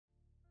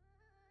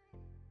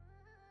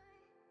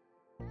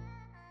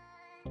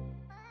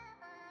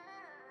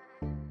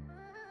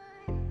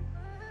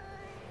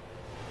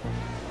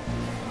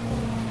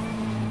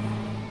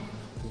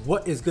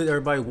What is good,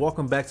 everybody?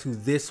 Welcome back to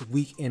This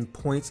Week in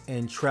Points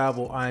and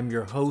Travel. I'm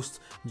your host,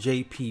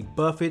 JP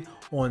Buffett.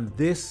 On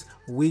this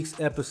week's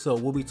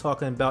episode, we'll be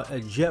talking about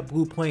a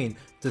JetBlue plane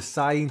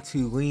deciding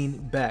to lean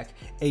back,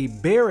 a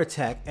bear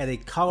attack at a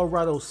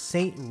Colorado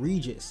St.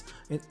 Regis,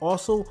 and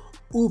also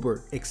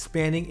Uber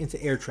expanding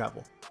into air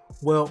travel.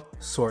 Well,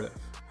 sort of.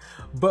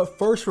 But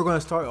first, we're going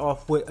to start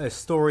off with a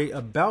story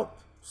about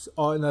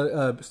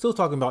still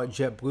talking about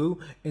JetBlue,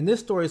 and this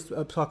story is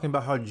talking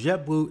about how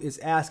JetBlue is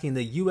asking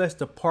the U.S.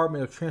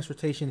 Department of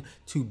Transportation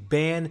to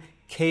ban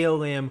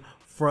KLM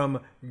from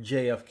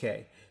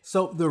JFK.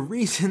 So the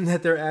reason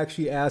that they're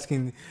actually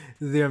asking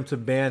them to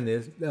ban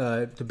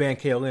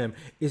KLM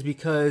is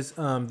because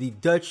the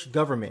Dutch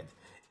government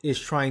is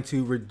trying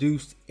to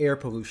reduce air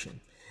pollution,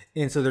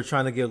 and so they're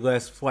trying to get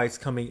less flights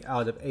coming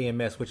out of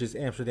AMS, which is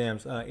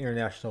Amsterdam's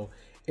international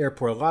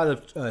airport. A lot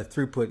of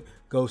throughput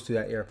goes to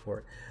that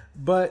airport.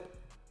 But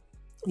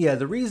yeah,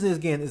 the reason is,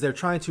 again, is they're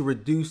trying to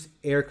reduce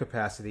air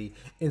capacity.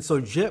 And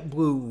so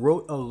JetBlue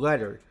wrote a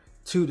letter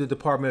to the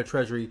Department of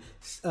Treasury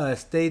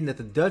stating that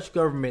the Dutch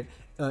government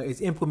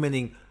is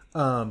implementing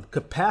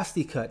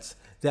capacity cuts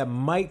that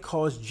might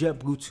cause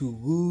JetBlue to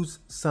lose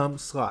some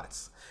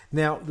slots.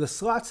 Now, the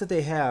slots that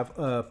they have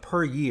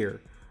per year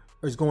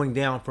is going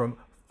down from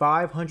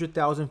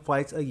 500,000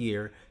 flights a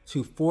year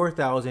to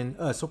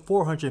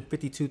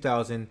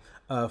 452,000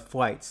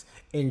 flights.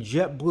 And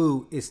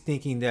JetBlue is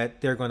thinking that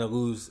they're going to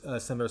lose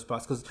some of their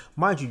spots. Because,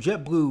 mind you,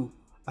 JetBlue,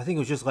 I think it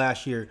was just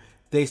last year,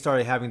 they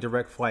started having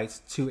direct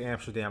flights to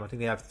Amsterdam. I think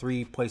they have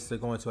 3 places they're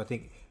going to. I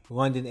think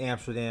London,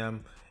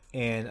 Amsterdam,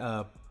 and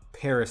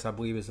Paris, I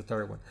believe, is the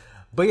third one.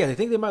 But yeah, they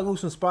think they might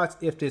lose some spots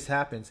if this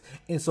happens.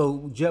 And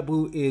so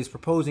JetBlue is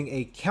proposing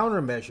a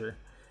countermeasure,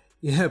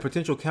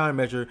 potential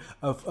countermeasure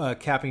of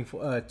capping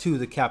to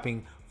the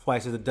capping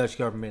flights that the Dutch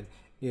government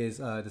is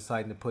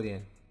deciding to put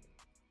in.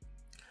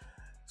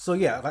 So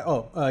yeah,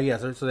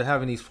 so they're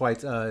having these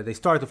flights. They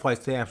started the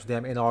flights to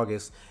Amsterdam in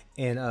August,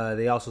 and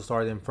they also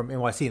started them from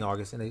NYC in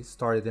August, and they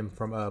started them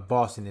from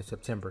Boston in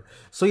September.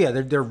 So yeah,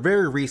 they're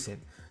very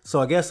recent.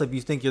 So I guess if you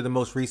think you're the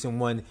most recent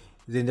one,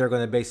 then they're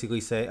going to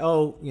basically say,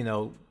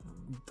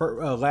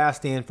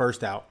 last in,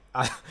 first out.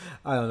 I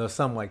don't know,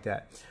 something like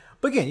that.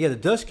 But again, yeah, the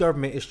Dutch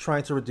government is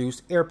trying to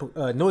reduce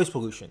noise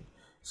pollution.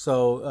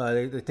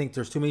 So they think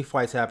there's too many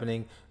flights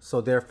happening.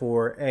 So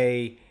therefore,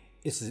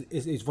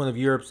 it's one of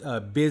Europe's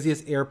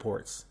busiest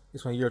airports.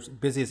 It's one of Europe's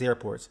busiest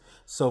airports.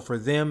 So for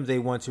them, they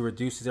want to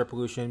reduce air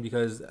pollution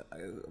because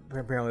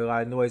apparently a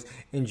lot of noise.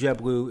 And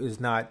JetBlue is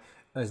not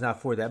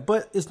for that.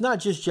 But it's not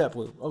just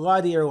JetBlue. A lot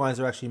of the airlines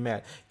are actually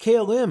mad.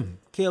 KLM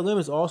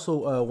is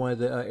also one of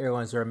the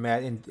airlines that are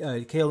mad. And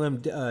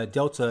KLM,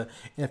 Delta,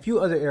 and a few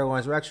other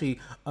airlines are actually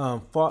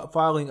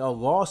filing a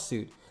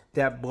lawsuit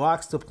that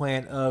blocks the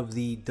plan of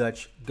the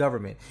Dutch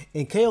government.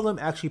 And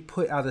KLM actually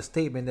put out a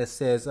statement that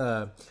says,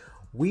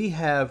 we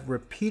have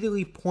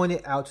repeatedly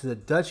pointed out to the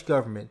Dutch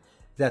government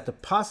that the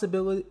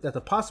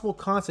possible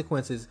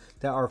consequences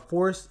that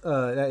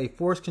a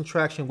forced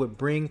contraction would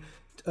bring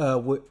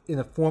in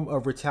a form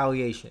of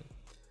retaliation.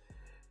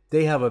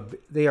 They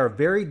are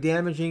very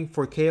damaging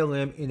for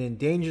KLM and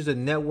endangers the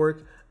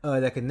network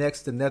that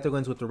connects the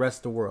Netherlands with the rest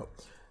of the world.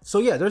 So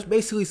yeah, they're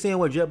basically saying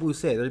what JetBlue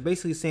said. They're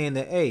basically saying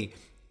that, hey,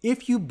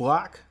 if you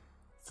block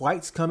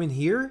flights coming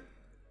here,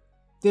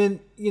 then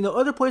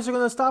other places are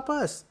going to stop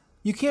us.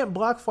 You can't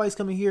block flights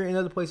coming here and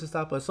other places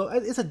stop us. So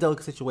it's a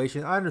delicate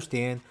situation. I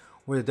understand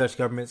where the Dutch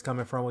government's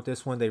coming from with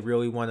this one. They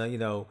really want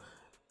to,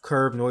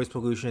 curb noise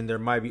pollution. There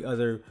might be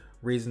other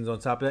reasons on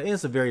top of that. And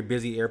it's a very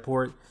busy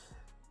airport.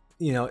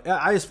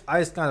 I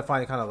just kind of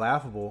find it kind of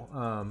laughable.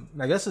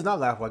 I guess it's not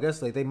laughable. I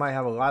guess they might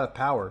have a lot of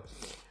power.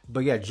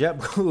 But yeah,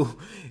 JetBlue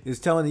is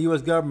telling the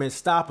U.S. government,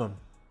 stop them.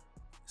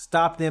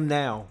 Stop them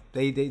now.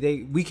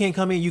 We can't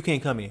come in. You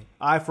can't come in.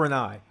 Eye for an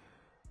eye.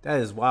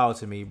 That is wild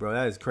to me, bro.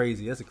 That is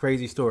crazy. That's a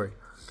crazy story.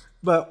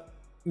 But,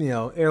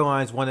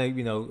 airlines want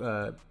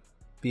to,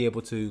 be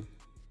able to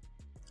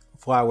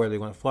fly where they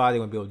want to fly. They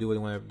want to be able to do what they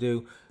want to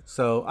do.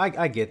 So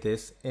I get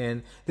this.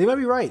 And they might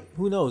be right.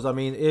 Who knows? I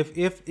mean,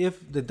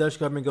 if the Dutch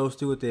government goes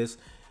through with this,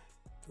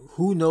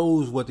 who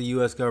knows what the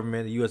U.S.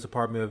 government, the U.S.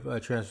 Department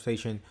of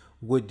Transportation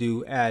would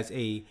do as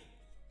a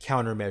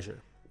countermeasure.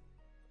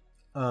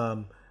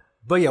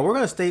 But yeah, we're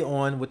going to stay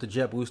on with the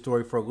JetBlue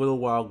story for a little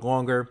while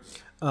longer.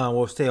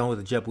 We'll stay on with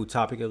the JetBlue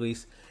topic at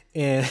least.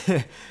 And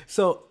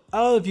so I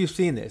don't know if you've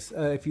seen this.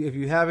 If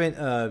you haven't,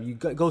 you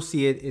go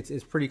see it.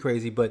 It's pretty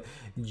crazy. But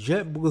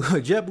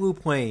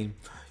JetBlue plane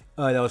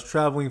that was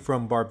traveling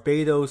from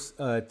Barbados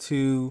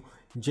to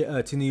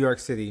New York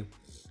City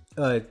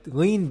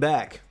leaned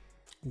back.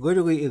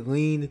 Literally, it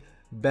leaned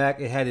back.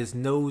 It had its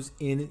nose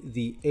in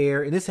the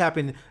air. And this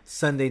happened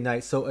Sunday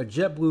night. So a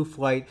JetBlue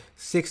flight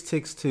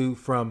 662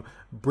 from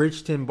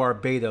Bridgeton,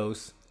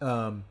 Barbados,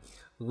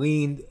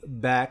 leaned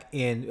back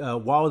and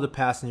while the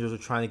passengers are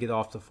trying to get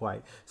off the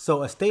flight.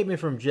 So a statement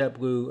from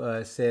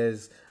JetBlue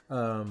says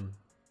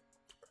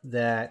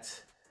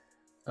that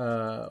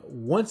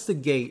once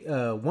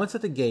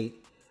at the gate,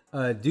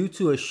 due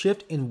to a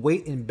shift in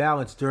weight and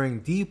balance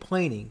during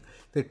deplaning,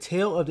 the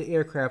tail of the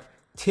aircraft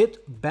tipped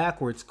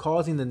backwards,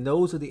 causing the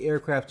nose of the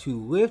aircraft to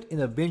lift and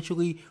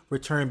eventually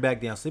return back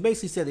down. So they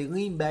basically said they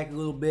leaned back a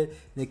little bit and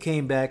they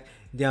came back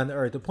down to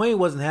earth. The plane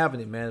wasn't having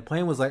it, man. The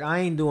plane was like, I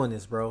ain't doing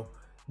this, bro.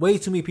 Way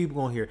too many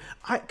people on here.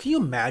 Can you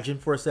imagine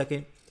for a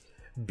second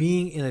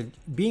being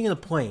in a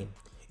plane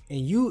and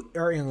you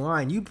are in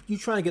line, you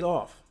trying to get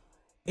off,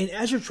 and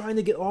as you're trying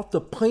to get off, the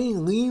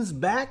plane leans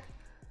back,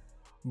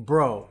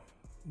 bro.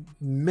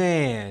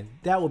 Man,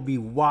 that would be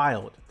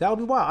wild. That would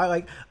be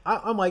wild.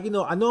 I'm like,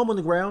 I know I'm on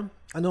the ground.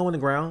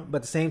 But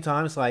at the same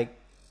time, it's like,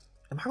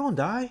 am I gonna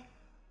die?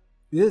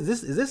 Is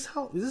this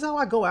how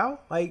I go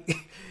out? Like,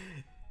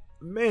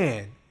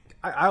 man,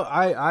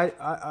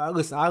 I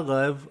listen.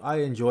 I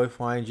enjoy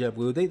flying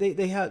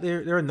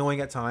JetBlue. They're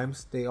annoying at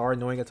times. They are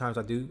annoying at times.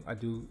 I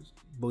do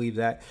believe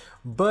that,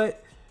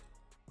 but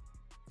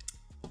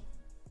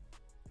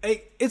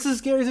it's a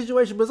scary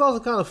situation. But it's also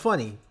kind of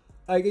funny.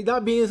 Like,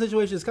 not being in a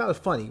situation is kind of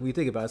funny when you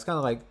think about it. It's kind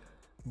of like,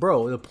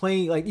 bro, the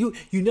plane. Like you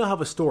now have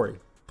a story.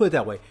 Put it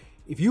that way.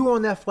 If you were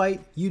on that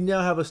flight, you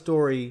now have a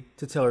story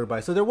to tell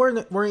everybody. So there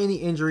weren't any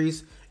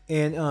injuries,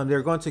 and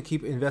they're going to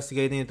keep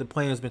investigating it. The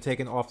plane has been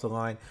taken off the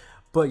line.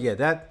 But yeah,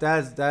 that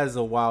is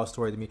a wild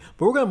story to me.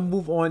 But we're going to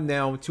move on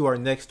now to our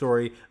next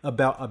story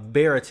about a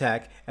bear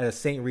attack at a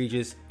St.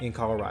 Regis in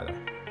Colorado.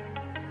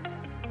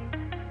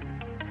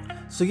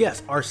 So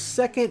yes, our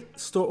second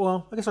story,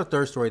 well, I guess our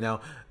third story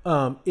now,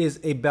 is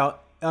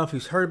about, I don't know if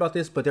you've heard about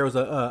this, but there was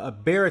a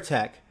bear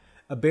attack.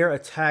 A bear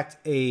attacked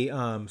a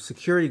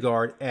security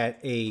guard at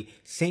a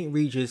St.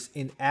 Regis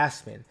in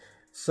Aspen.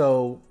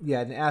 So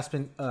yeah, in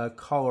Aspen,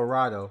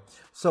 Colorado.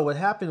 So what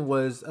happened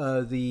was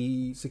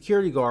the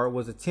security guard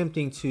was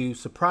attempting to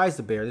surprise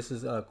the bear. This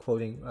is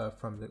quoting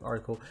from the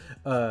article.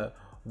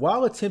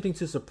 While attempting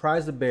to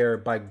surprise the bear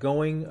by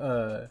going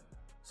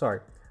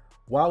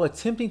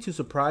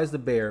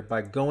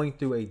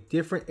through a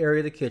different area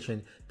of the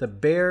kitchen, the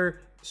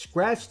bear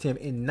scratched him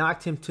and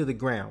knocked him to the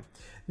ground.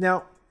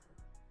 Now,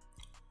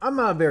 I'm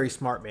not a very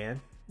smart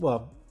man.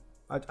 Well,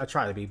 I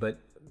try to be, but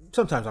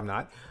sometimes I'm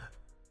not.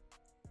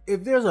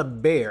 If there's a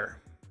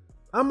bear,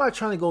 I'm not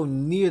trying to go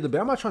near the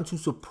bear. I'm not trying to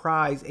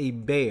surprise a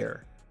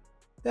bear.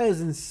 That is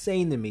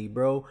insane to me,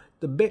 bro.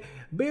 The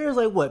bear is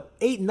like what,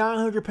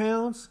 900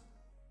 pounds?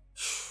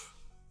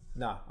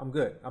 Nah, I'm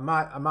good. I'm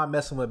not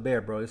messing with a bear,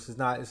 bro. This is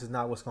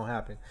not what's gonna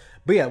happen.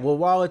 But yeah, well,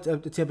 while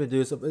attempting to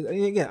do this,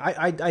 again,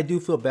 I do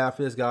feel bad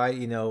for this guy.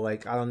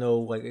 Like, I don't know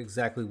like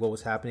exactly what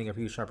was happening. If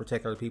he was trying to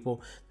protect other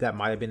people, that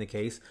might have been the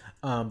case.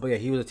 But yeah,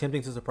 he was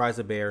attempting to surprise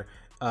the bear.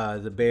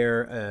 The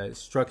bear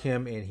struck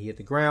him and he hit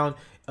the ground.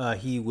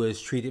 He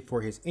was treated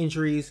for his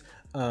injuries,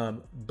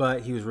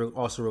 but he was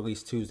also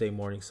released Tuesday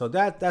morning. So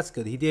that's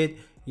good. He did,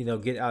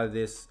 get out of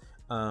this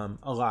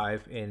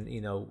alive and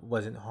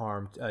wasn't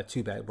harmed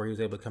too bad, where he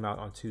was able to come out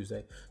on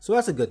Tuesday. So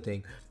that's a good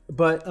thing.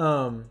 But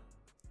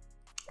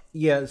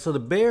yeah, so the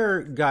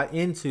bear got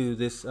into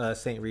this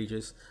St.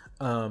 Regis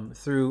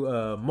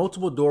through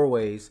multiple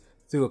doorways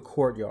through a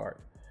courtyard,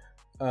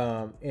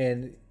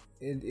 and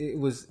it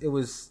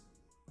was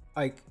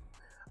like,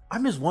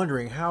 I'm just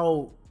wondering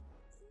how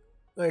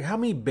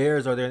many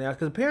bears are there in Aspen?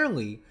 Because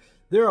apparently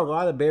there are a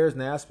lot of bears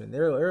in Aspen.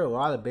 There are a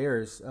lot of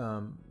bears,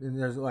 and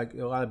there's like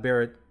a lot of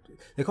bear.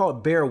 They call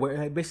it bear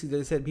aware. Basically,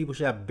 they said people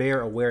should have bear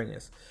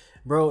awareness,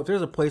 bro. If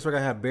there's a place where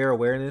I have bear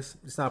awareness,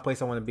 it's not a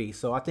place I want to be.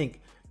 So I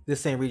think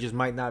this St. Regis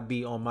might not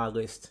be on my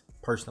list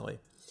personally.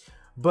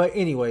 But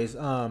anyways,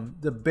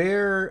 the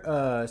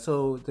bear.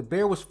 So the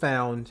bear was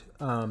found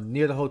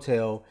near the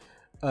hotel.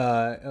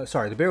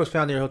 The bear was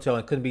found near a hotel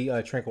and couldn't be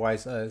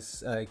tranquilized,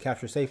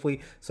 captured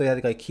safely. So they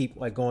had to keep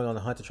going on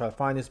the hunt to try to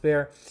find this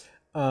bear.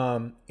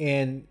 And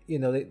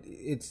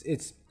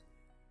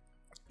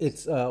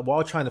it's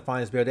while trying to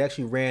find this bear, they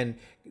actually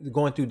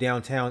going through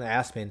downtown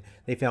Aspen.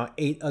 They found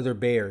 8 other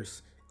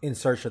bears in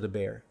search of the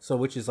bear. So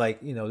which is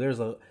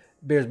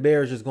there's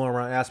bears just going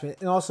around Aspen,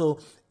 and also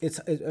it's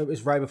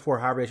right before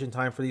hibernation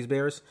time for these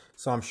bears.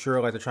 So I'm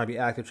sure they're trying to be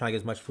active, trying to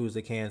get as much food as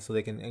they can so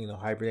they can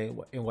hibernate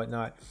and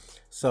whatnot.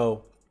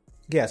 So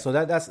yeah, so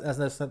that's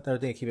another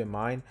thing to keep in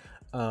mind.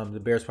 The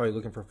bear's probably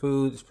looking for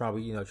food. It's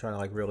probably trying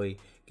to really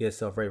get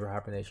itself ready for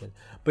hibernation.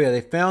 But yeah,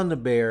 they found the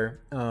bear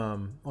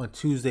on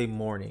Tuesday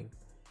morning,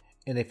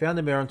 and they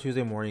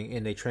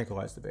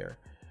tranquilized the bear.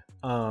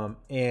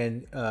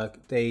 And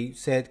they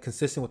said,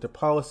 consistent with their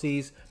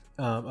policies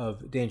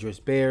of dangerous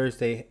bears,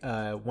 they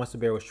once the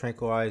bear was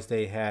tranquilized,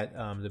 they had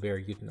the bear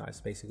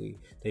euthanized. Basically,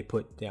 they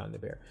put down the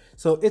bear.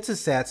 So it's a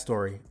sad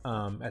story.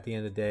 At the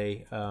end of the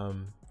day,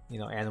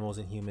 animals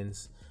and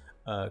humans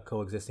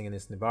coexisting in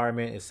this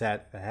environment. It's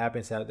sad that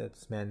happened. Sad that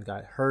this man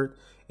got hurt.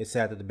 It's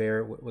sad that the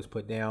bear was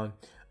put down.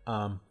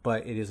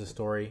 But it is a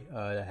story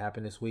that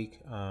happened this week.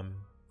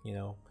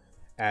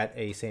 At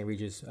a St.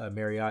 Regis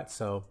Marriott.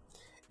 So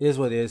it is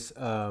what it is.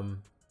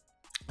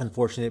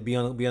 Unfortunate. Be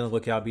on the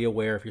lookout. Be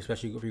aware,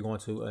 especially if you're going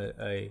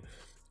to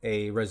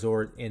a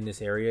resort in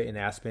this area in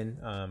Aspen,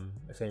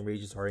 St.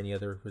 Regis or any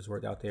other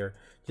resort out there.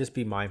 Just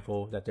be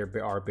mindful that there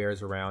are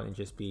bears around, and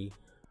just be,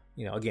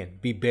 again,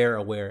 be bear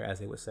aware, as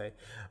they would say.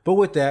 But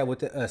with that, with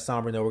the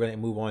somber note, we're going to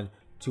move on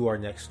to our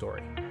next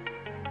story.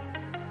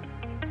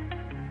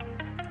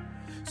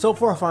 So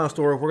for our final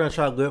story, we're going to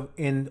try to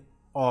end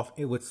off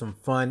it with some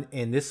fun.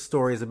 And this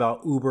story is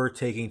about Uber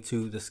taking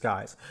to the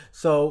skies.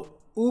 So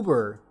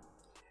Uber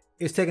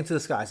is taken to the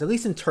skies, at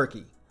least in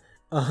Turkey,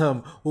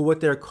 with what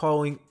they're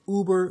calling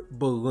Uber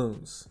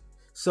balloons.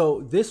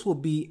 So this will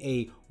be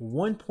a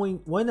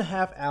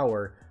 1.5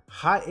 hour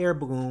hot air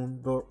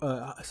balloon,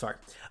 a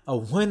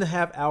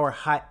 1.5 hour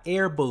hot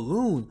air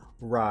balloon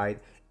ride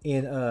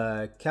in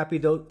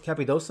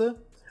Cappadocia,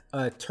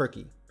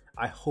 Turkey.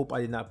 I hope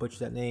I did not butcher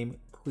that name.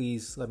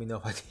 Please let me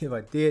know if I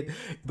did.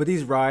 But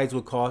these rides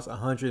will cost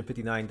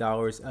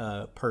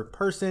 $159 per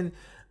person.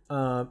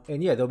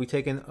 And yeah, they'll be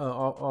taken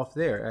off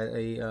there at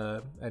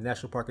a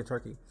national park in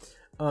Turkey.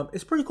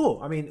 It's pretty cool.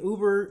 I mean,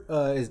 Uber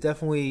is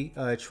definitely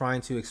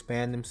trying to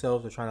expand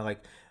themselves. They're trying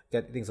to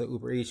get things like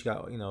Uber Eats. You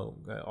got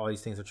all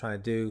these things they're trying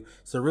to do.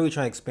 So they're really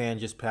trying to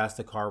expand just past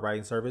the car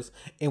riding service.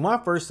 And when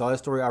I first saw this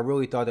story, I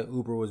really thought that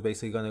Uber was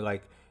basically going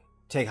to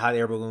take hot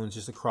air balloons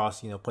just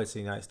across places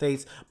in the United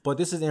States. But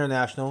this is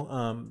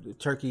international.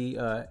 Turkey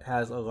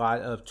has a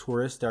lot of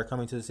tourists that are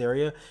coming to this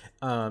area,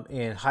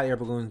 and hot air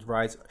balloon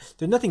rides,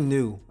 they're nothing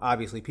new.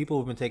 Obviously, people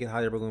have been taking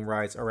hot air balloon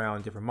rides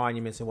around different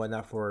monuments and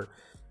whatnot for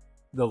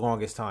the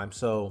longest time.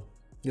 So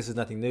this is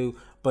nothing new,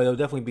 but it'll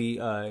definitely be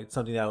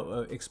something that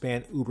will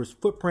expand Uber's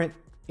footprint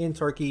in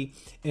Turkey,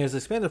 and it's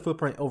expanded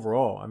footprint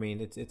overall. I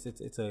mean,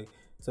 it's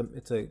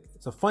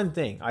a fun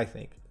thing, I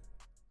think.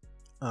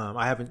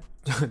 I haven't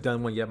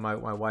done one yet. My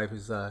wife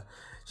is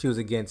she was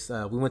against.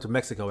 We went to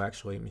Mexico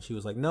actually, and she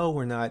was like, "No,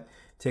 we're not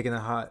taking a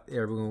hot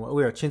air balloon.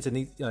 We are that's in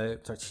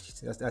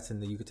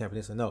the Yucatan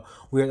Peninsula. No,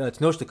 we're at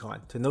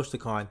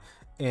Tenochtitlan,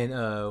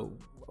 and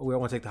we don't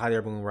want to take the hot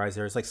air balloon rides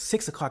there. It's like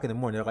 6 o'clock in the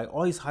morning. They're like,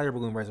 all these hot air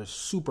balloon rides are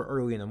super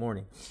early in the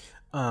morning.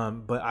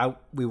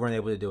 But we weren't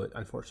able to do it,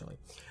 unfortunately.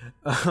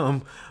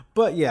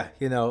 But yeah,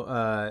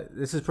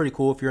 this is pretty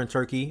cool. If you're in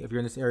Turkey, if you're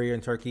in this area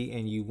in Turkey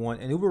and you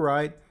want an Uber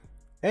ride,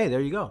 hey, there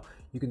you go.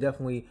 You can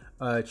definitely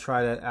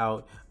try that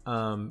out.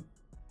 And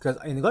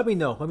let me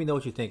know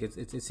what you think.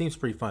 It seems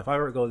pretty fun. If I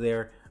ever go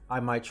there,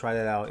 I might try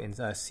that out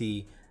and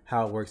see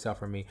how it works out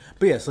for me.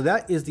 But yeah, so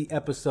that is the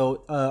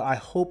episode. I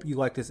hope you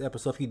liked this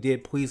episode. If you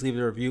did, please leave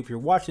it a review. If you're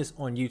watching this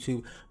on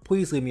YouTube,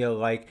 please leave me a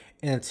like.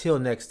 And until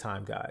next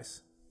time,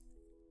 guys,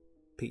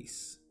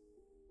 peace.